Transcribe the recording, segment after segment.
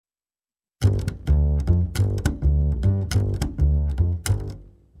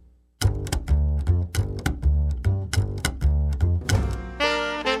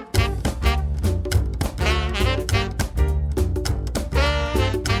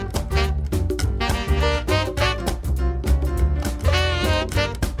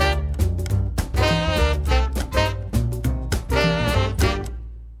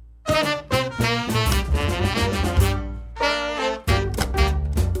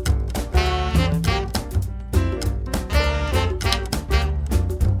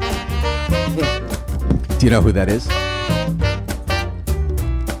Do you know who that is?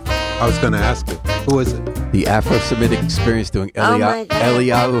 I was going to ask you. Who is it? The Afro-Semitic Experience doing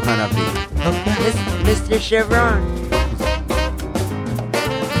Eliyahu Hanavi. Okay. Mr. Chevron.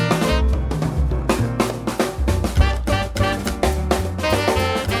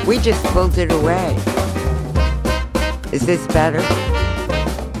 We just pulled it away. Is this better?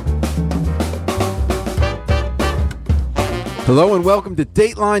 Hello and welcome to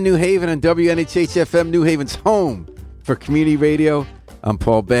Dateline New Haven on WNHH-FM, New Haven's home for community radio. I'm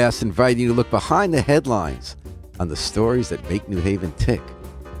Paul Bass, inviting you to look behind the headlines on the stories that make New Haven tick.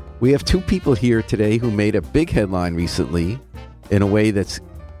 We have two people here today who made a big headline recently in a way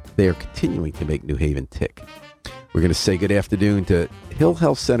they are continuing to make New Haven tick. We're going to say good afternoon to Hill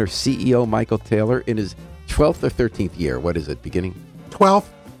Health Center CEO Michael Taylor in his 12th or 13th year. What is it, beginning? 12th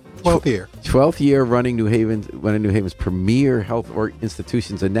year. 12th year running New Haven, one of New Haven's premier health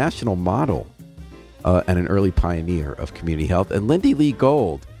institutions, a national model and an early pioneer of community health. And LindyLee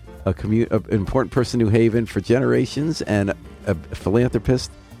Gold, an important person in New Haven for generations and a philanthropist.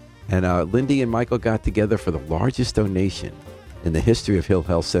 And Lindy and Michael got together for the largest donation in the history of Hill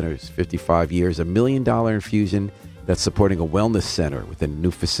Health Center's 55 years, $1 million infusion that's supporting a wellness center with a new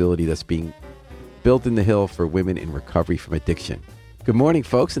facility that's being built in the Hill for women in recovery from addiction. Good morning,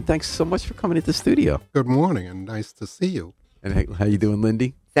 folks, and thanks so much for coming into the studio. Good morning, and nice to see you. And how you doing,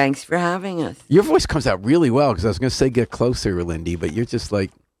 Lindy? Thanks for having us. Your voice comes out really well, because I was going to say get closer, Lindy, but you're just like,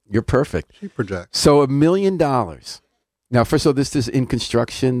 you're perfect. She projects. So $1 million. Now, first of all, this is in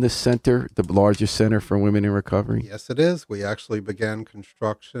construction, this center, the largest center for women in recovery? Yes, it is. We actually began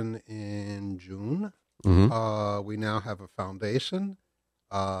construction in June. Mm-hmm. We now have a foundation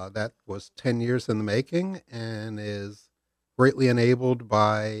that was 10 years in the making and is greatly enabled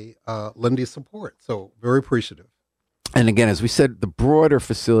by Lindy's support. So very appreciative. And again, as we said, the broader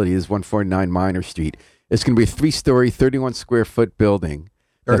facility is 149 Minor Street. It's going to be a 3-story, 31 square foot building.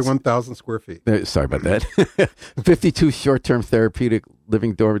 31,000 square feet. Sorry about that. 52 short-term therapeutic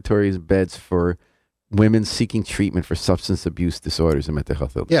living dormitories and beds for women seeking treatment for substance abuse disorders and mental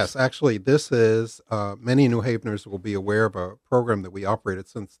health illness. Yes, actually, this is, many New Haveners will be aware of a program that we operated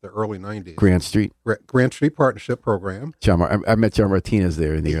since the early 90s. Grant Street. Grant Street Partnership Program. I met John Martinez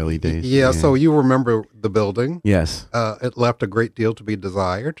there in the early days. Yeah, so you remember the building. Yes. It left a great deal to be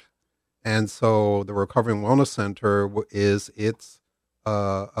desired. And so the Recovery and Wellness Center is its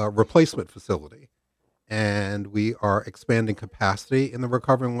a replacement facility. And we are expanding capacity in the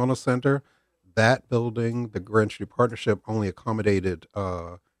Recovery and Wellness Center. That building, the Grant Street Partnership, only accommodated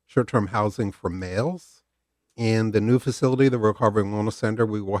short-term housing for males. In the new facility, the Recovery and Wellness Center,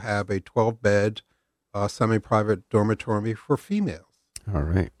 we will have a 12-bed semi-private dormitory for females. All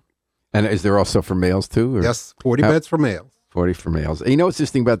right. And is there also for males, too? Or? Yes, 40 beds for males. 40 for males. And you know what's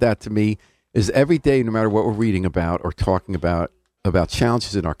interesting about that to me is every day, no matter what we're reading about or talking about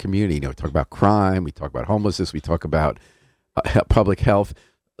challenges in our community, we talk about crime, we talk about homelessness, we talk about public health,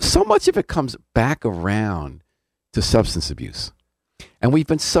 so much of it comes back around to substance abuse. And we've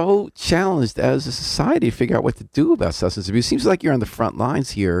been so challenged as a society to figure out what to do about substance abuse. It seems like you're on the front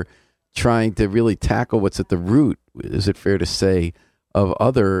lines here trying to really tackle what's at the root, is it fair to say, of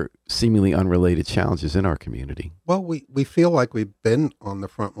other seemingly unrelated challenges in our community. Well, we feel like we've been on the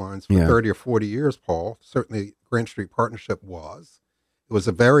front lines for 30 or 40 years, Paul. Certainly Grant Street Partnership was. It was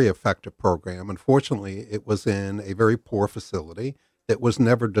a very effective program. Unfortunately, it was in a very poor facility that was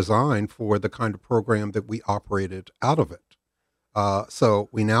never designed for the kind of program that we operated out of it. So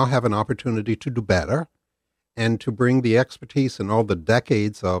we now have an opportunity to do better and to bring the expertise and all the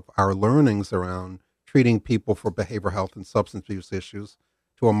decades of our learnings around treating people for behavioral health and substance abuse issues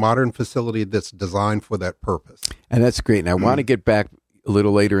to a modern facility that's designed for that purpose. And that's great. And I want to get back a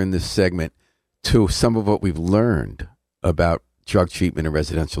little later in this segment to some of what we've learned about drug treatment and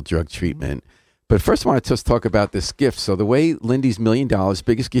residential drug treatment. But first, I want to just talk about this gift. So the way Lindy's $1 million,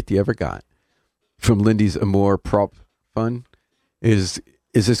 biggest gift you ever got from Lindy's Amore Prop Fund, is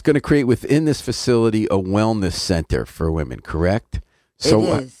this going to create within this facility a wellness center for women, correct? So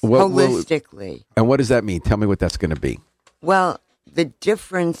it is, holistically. And what does that mean? Tell me what that's going to be. Well, the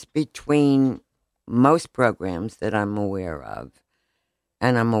difference between most programs that I'm aware of,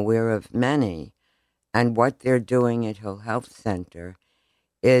 and I'm aware of many, and what they're doing at Hill Health Center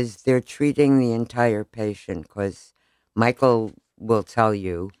is they're treating the entire patient, because Michael will tell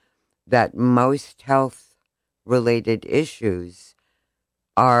you that most health-related issues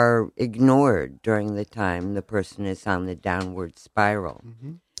are ignored during the time the person is on the downward spiral.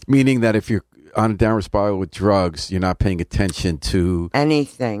 Mm-hmm. Meaning that if you're on a downward spiral with drugs, you're not paying attention to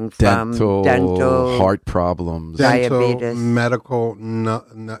anything from dental, heart problems, diabetes, medical,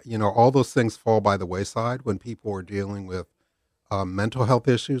 all those things fall by the wayside when people are dealing with mental health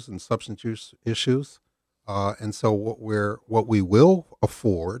issues and substance use issues. And so what we will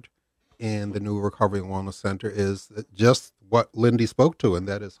afford in the new Recovery and Wellness Center is just what Lindy spoke to, and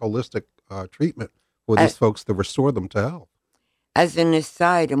that is holistic treatment for these folks to restore them to health. As an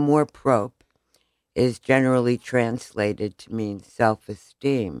aside, amor propre is generally translated to mean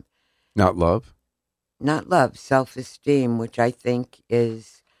self-esteem. Not love? Not love, self-esteem, which I think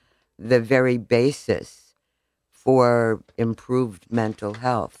is the very basis for improved mental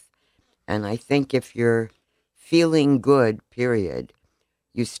health. And I think if you're feeling good, period,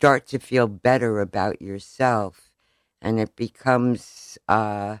 you start to feel better about yourself, and it becomes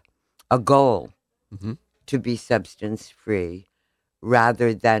a goal to be substance-free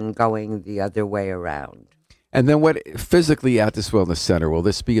rather than going the other way around. And then what physically at this wellness center, will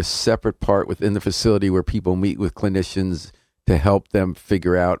this be a separate part within the facility where people meet with clinicians to help them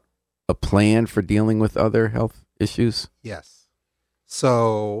figure out a plan for dealing with other health issues? Yes.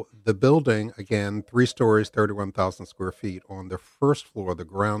 So the building, again, 3 stories, 31,000 square feet. On the first floor, the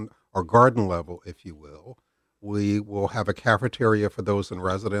ground or garden level, if you will, we will have a cafeteria for those in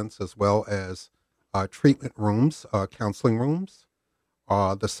residence, as well as treatment rooms, counseling rooms.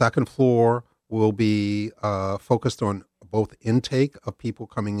 The second floor will be focused on both intake of people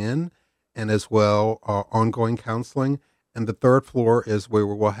coming in and as well ongoing counseling. And the third floor is where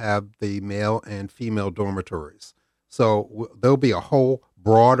we will have the male and female dormitories. So there'll be a whole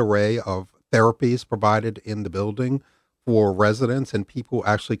broad array of therapies provided in the building for residents and people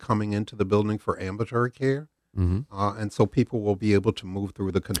actually coming into the building for ambulatory care. And so people will be able to move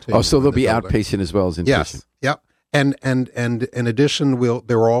through the continuum. Oh, so there'll be outpatient as well as inpatient. Yes. Yep. And in addition,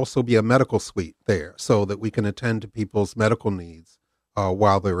 there will also be a medical suite there so that we can attend to people's medical needs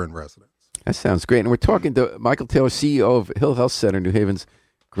while they're in residence. That sounds great. And we're talking to Michael Taylor, CEO of Hill Health Center, New Haven's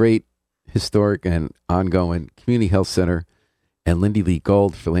great historic and ongoing community health center, and LindyLee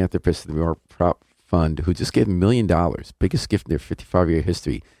Gold, philanthropist of the New York Prop Fund, who just gave $1 million, biggest gift in their 55-year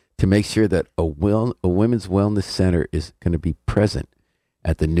history, to make sure that a women's wellness center is going to be present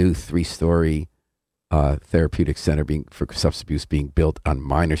at the new 3-story therapeutic center for substance abuse being built on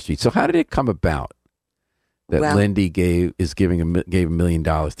Minor Street. So how did it come about that Lindy gave $1 million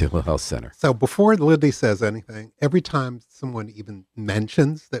to Hill Health Center? So before Lindy says anything, every time someone even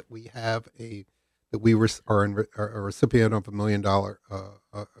mentions that we have are a recipient of $1 million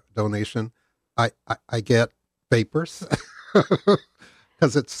donation, I get vapors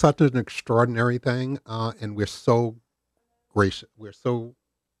because it's such an extraordinary thing, and we're so gracious.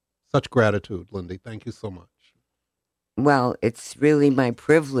 Such gratitude, Lindy. Thank you so much. Well, it's really my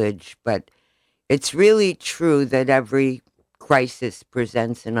privilege, but it's really true that every crisis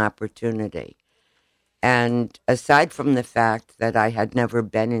presents an opportunity. And aside from the fact that I had never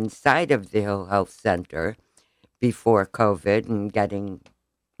been inside of the Hill Health Center before COVID and getting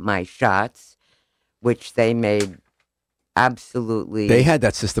my shots, which they made absolutely... They had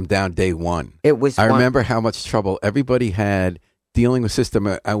that system down day one. It was. I remember how much trouble everybody had dealing with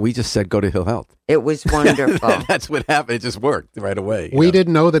system, and we just said, go to Hill Health. It was wonderful. That's what happened. It just worked right away. We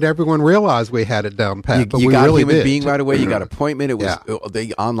didn't know that everyone realized we had it down pat, but you we got really a human did. being right away. You got appointment. It was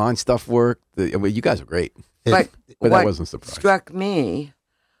the online stuff worked. You guys are great. But that wasn't surprising. What struck me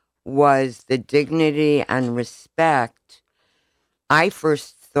was the dignity and respect. I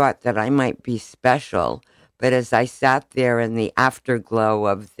first thought that I might be special, but as I sat there in the afterglow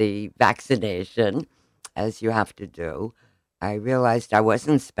of the vaccination, as you have to do, I realized I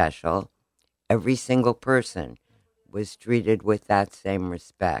wasn't special. Every single person was treated with that same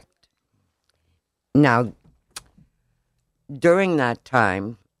respect. Now, during that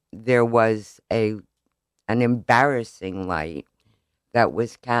time, there was an embarrassing light that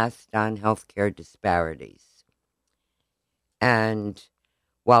was cast on healthcare disparities. And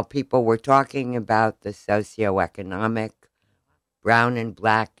while people were talking about the socioeconomic, brown and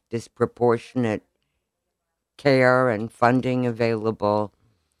black, disproportionate care and funding available,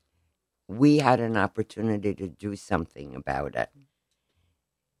 we had an opportunity to do something about it.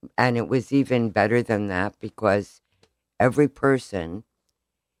 And it was even better than that because every person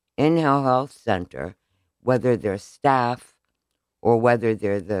in Hill Health Center, whether they're staff or whether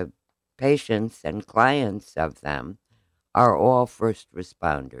they're the patients and clients of them, are all first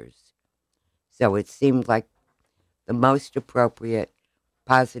responders. So it seemed like the most appropriate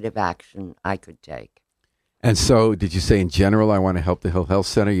positive action I could take. And so, did you say in general, I want to help the Hill Health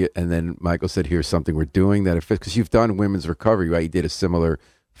Center? And then Michael said, here's something we're doing that affects, because you've done women's recovery, right? You did a similar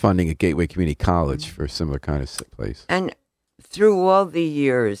funding at Gateway Community College for a similar kind of place. And through all the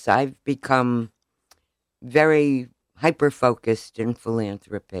years, I've become very hyper-focused in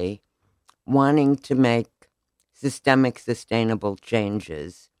philanthropy, wanting to make systemic, sustainable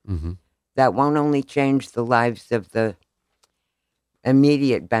changes that won't only change the lives of the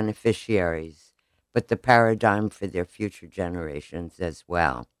immediate beneficiaries, but the paradigm for their future generations as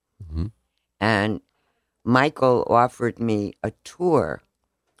well. And Michael offered me a tour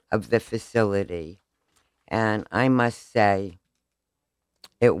of the facility, and I must say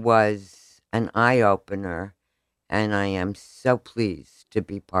it was an eye-opener, and I am so pleased to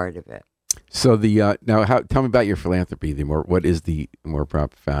be part of it. So tell me about your philanthropy. What is the more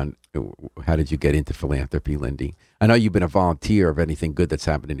profound? How did you get into philanthropy, Lindy? I know you've been a volunteer of anything good that's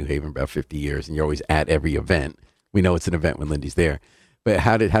happened in New Haven about 50 years, and you're always at every event. We know it's an event when Lindy's there, but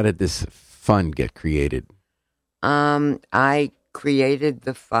how did this fund get created? I created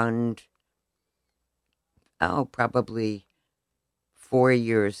the fund, probably 4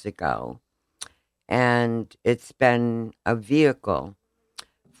 years ago, and it's been a vehicle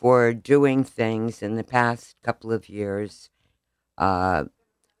for doing things in the past couple of years.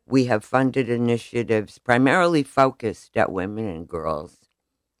 We have funded initiatives primarily focused at women and girls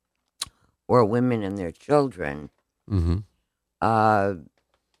or women and their children.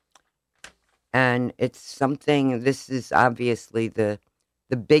 And it's something, this is obviously the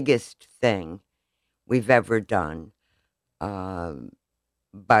biggest thing we've ever done,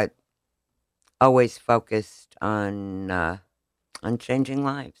 but always focused on changing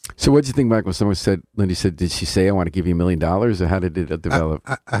lives. So what did you think, Michael? Lindy said, did she say, I want to give you $1 million, or how did it develop?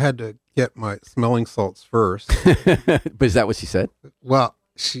 I had to get my smelling salts first. But is that what she said? Well,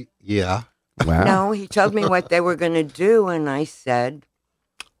 yeah. Wow. No, he told me what they were going to do, and I said,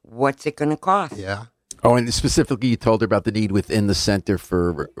 what's it going to cost? Yeah. Oh, and specifically you told her about the need within the Center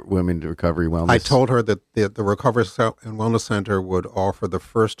for Women Recovery Wellness. I told her that the Recovery and Wellness Center would offer the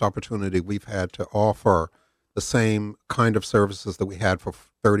first opportunity we've had to offer the same kind of services that we had for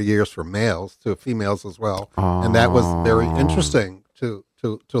 30 years for males to females as well. And that was very interesting to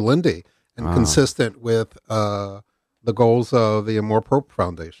Lindy and consistent with the goals of the More Pro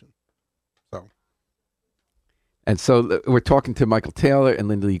Foundation. And so we're talking to Michael Taylor and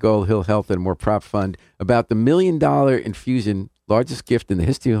LindyLee Gold, Hill Health and More Prop Fund, about the $1 million infusion, largest gift in the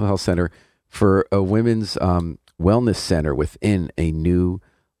history of Hill Health Center for a women's wellness center within a new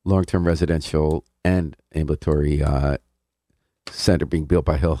long-term residential and ambulatory center being built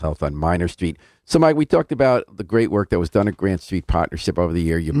by Hill Health on Minor Street. So, Mike, we talked about the great work that was done at Grant Street Partnership over the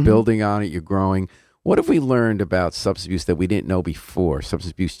year. You're building on it. You're growing. What have we learned about substance abuse that we didn't know before,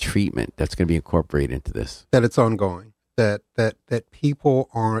 substance abuse treatment that's going to be incorporated into this? That it's ongoing, that people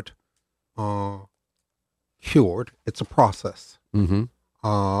aren't cured. It's a process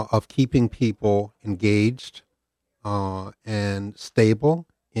of keeping people engaged and stable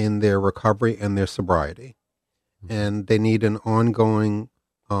in their recovery and their sobriety. And they need an ongoing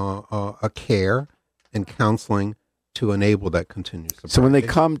care and counseling to enable that continued sobriety. So when they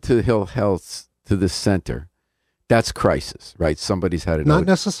come to Hill Health, to this center, that's crisis, right? Somebody's had it. Not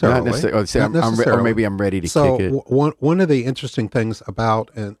necessarily. Or maybe I'm ready to kick it. So one of the interesting things about,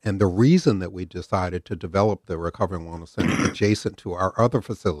 and the reason that we decided to develop the Recovery and Wellness Center adjacent to our other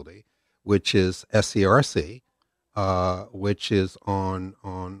facility, which is SCRC, which is on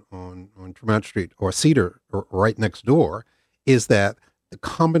Tremont Street or Cedar, or right next door, is that the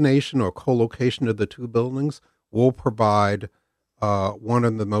combination or co-location of the two buildings will provide one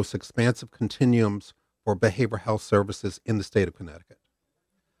of the most expansive continuums for behavioral health services in the state of Connecticut.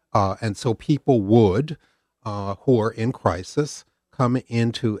 And so people would, who are in crisis, come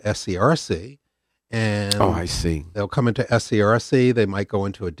into SCRC, and I see. They'll come into SCRC. They might go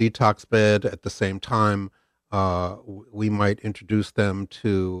into a detox bed. At the same time, we might introduce them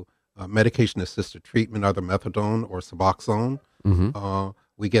to medication-assisted treatment, either methadone or Suboxone.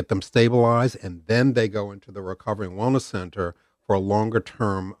 We get them stabilized, and then they go into the Recovery and Wellness Center for a longer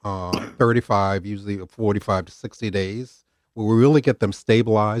term, 35, usually 45 to 60 days, where we really get them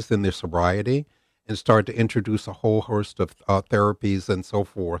stabilized in their sobriety and start to introduce a whole host of therapies and so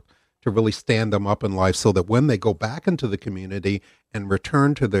forth to really stand them up in life, so that when they go back into the community and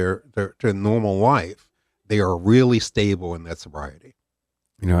return to their normal life, they are really stable in that sobriety.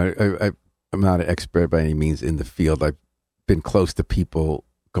 You know, I'm not an expert by any means in the field. I've been close to people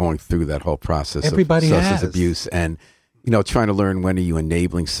going through that whole process of substance abuse, and trying to learn, when are you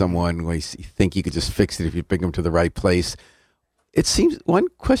enabling someone, when you think you could just fix it if you bring them to the right place. It seems one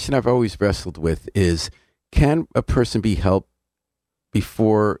question I've always wrestled with is, can a person be helped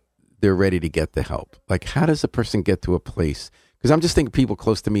before they're ready to get the help? Like, how does a person get to a place Because I'm just thinking people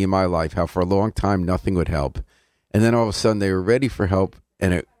close to me in my life, how for a long time nothing would help. And then all of a sudden they were ready for help,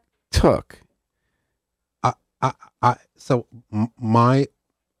 and it took. My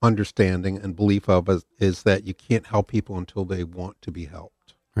understanding and belief of is that you can't help people until they want to be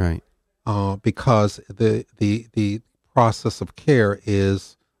helped. Right. Because the process of care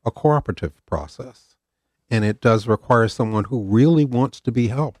is a cooperative process. And it does require someone who really wants to be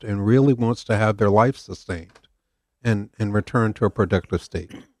helped and really wants to have their life sustained and return to a productive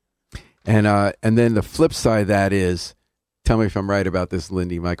state. And then the flip side of that is, tell me if I'm right about this,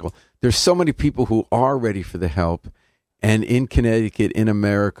 Lindy, Michael, there's so many people who are ready for the help. And in Connecticut, in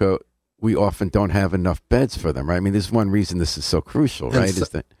America, we often don't have enough beds for them, right? I mean, there's one reason this is so crucial, right?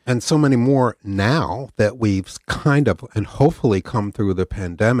 And so many more now that we've kind of, and hopefully come through the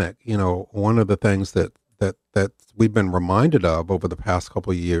pandemic. You know, one of the things that we've been reminded of over the past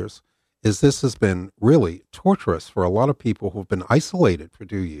couple of years is this has been really torturous for a lot of people who've been isolated for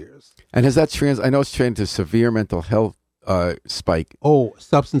 2 years. And has that I know it's to severe mental health spike. Oh,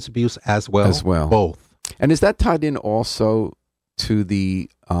 substance abuse as well? As well. Both. And is that tied in also to the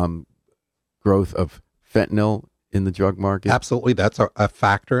growth of fentanyl in the drug market? Absolutely. That's a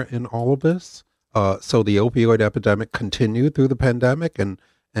factor in all of this. So the opioid epidemic continued through the pandemic and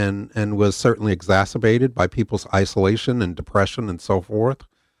was certainly exacerbated by people's isolation and depression and so forth.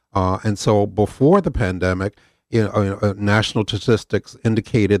 And so before the pandemic, national statistics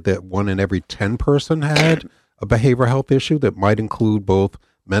indicated that 1 in every 10 person had a behavioral health issue that might include both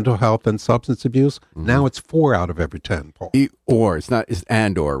mental health and substance abuse. Mm-hmm. Now it's 4 out of every 10, Paul. It's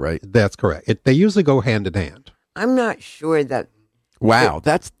and/or, right? That's correct. They usually go hand in hand. I'm not sure that. Wow,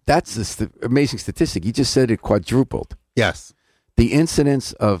 that's an amazing statistic. You just said it quadrupled. Yes. The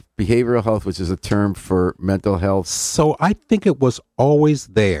incidence of behavioral health, which is a term for mental health. So I think it was always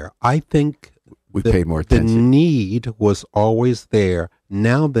there. I think we paid more attention. The need was always there.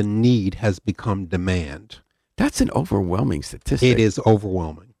 Now the need has become demand. That's an overwhelming statistic. It is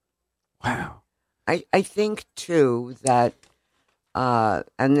overwhelming. Wow. I think, too, that,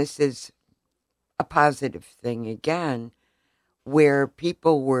 and this is a positive thing again, where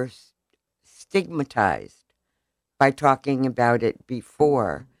people were stigmatized by talking about it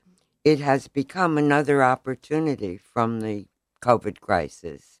before, it has become another opportunity from the COVID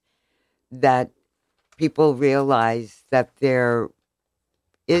crisis that people realize that there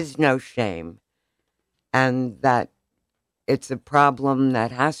is no shame and that it's a problem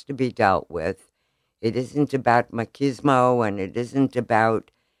that has to be dealt with. It isn't about machismo and it isn't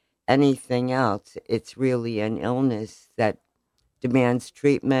about anything else. It's really an illness that demands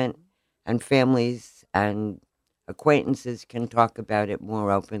treatment, and families and acquaintances can talk about it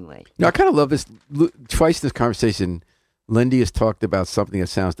more openly. I kind of love this. Twice in this conversation, Lindy has talked about something that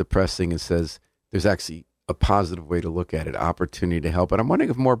sounds depressing and says there's actually a positive way to look at it, opportunity to help. And I'm wondering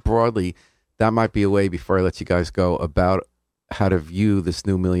if more broadly, that might be a way, before I let you guys go, about how to view this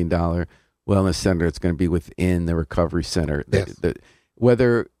new $1 million wellness center that's going to be within the recovery center. Yes.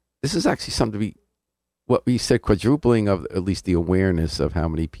 Whether this is actually something to be, what we said, quadrupling of at least the awareness of how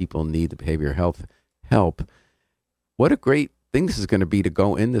many people need the behavioral health help. What a great thing this is going to be to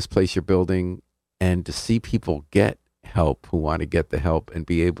go in this place you're building and to see people get help who want to get the help and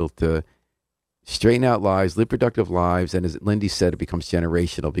be able to straighten out lives, live productive lives. And as Lindy said, it becomes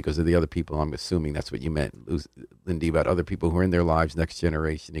generational because of the other people. I'm assuming that's what you meant, Lindy, about other people who are in their lives, next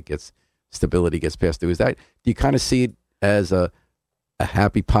generation. It gets stability, gets passed through. Do you kind of see it as a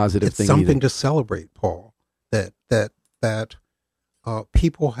happy, positive thing? It's something to celebrate, Paul, that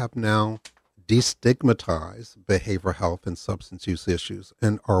people have now destigmatized behavioral health and substance use issues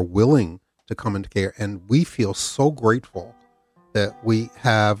and are willing to come into care. And we feel so grateful that we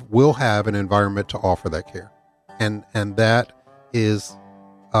will have an environment to offer that care. And that is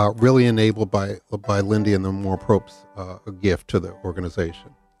really enabled by Lindy and the More Propes gift to the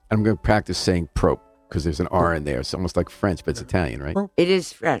organization. I'm going to practice saying prope because there's an R in there. It's almost like French, but it's Italian, right? It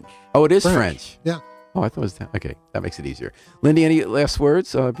is French. Oh, it is French. Yeah. Oh, I thought it was okay. That makes it easier. Lindy, any last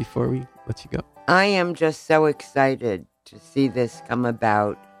words before we let you go? I am just so excited to see this come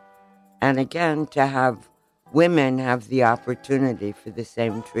about. And again, to have women have the opportunity for the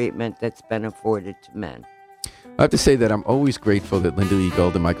same treatment that's been afforded to men. I have to say that I'm always grateful that LindyLee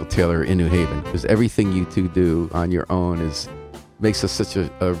Gold and Michael Taylor are in New Haven, because everything you two do on your own makes us such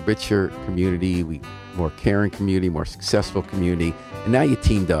a richer community, more caring community, more successful community. And now you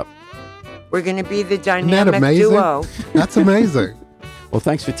teamed up. We're going to be the dynamic duo. That's amazing. Well,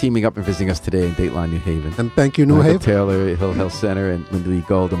 thanks for teaming up and visiting us today in Dateline, New Haven. And thank you, New Michael Haven. Taylor, Hill Health Center, and LindyLee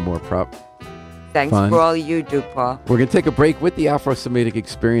Gold and More Prop. Thanks for all you do, Paul. We're going to take a break with the Afro-Semitic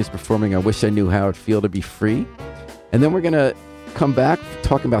Experience performing I Wish I Knew How It'd Feel to Be Free. And then we're going to come back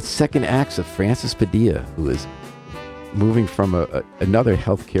talking about second acts of Francis Padilla, who is moving from another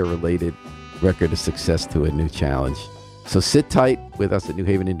healthcare-related record of success to a new challenge. So sit tight with us at New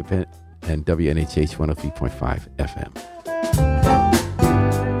Haven Independent and WNHH 103.5 FM.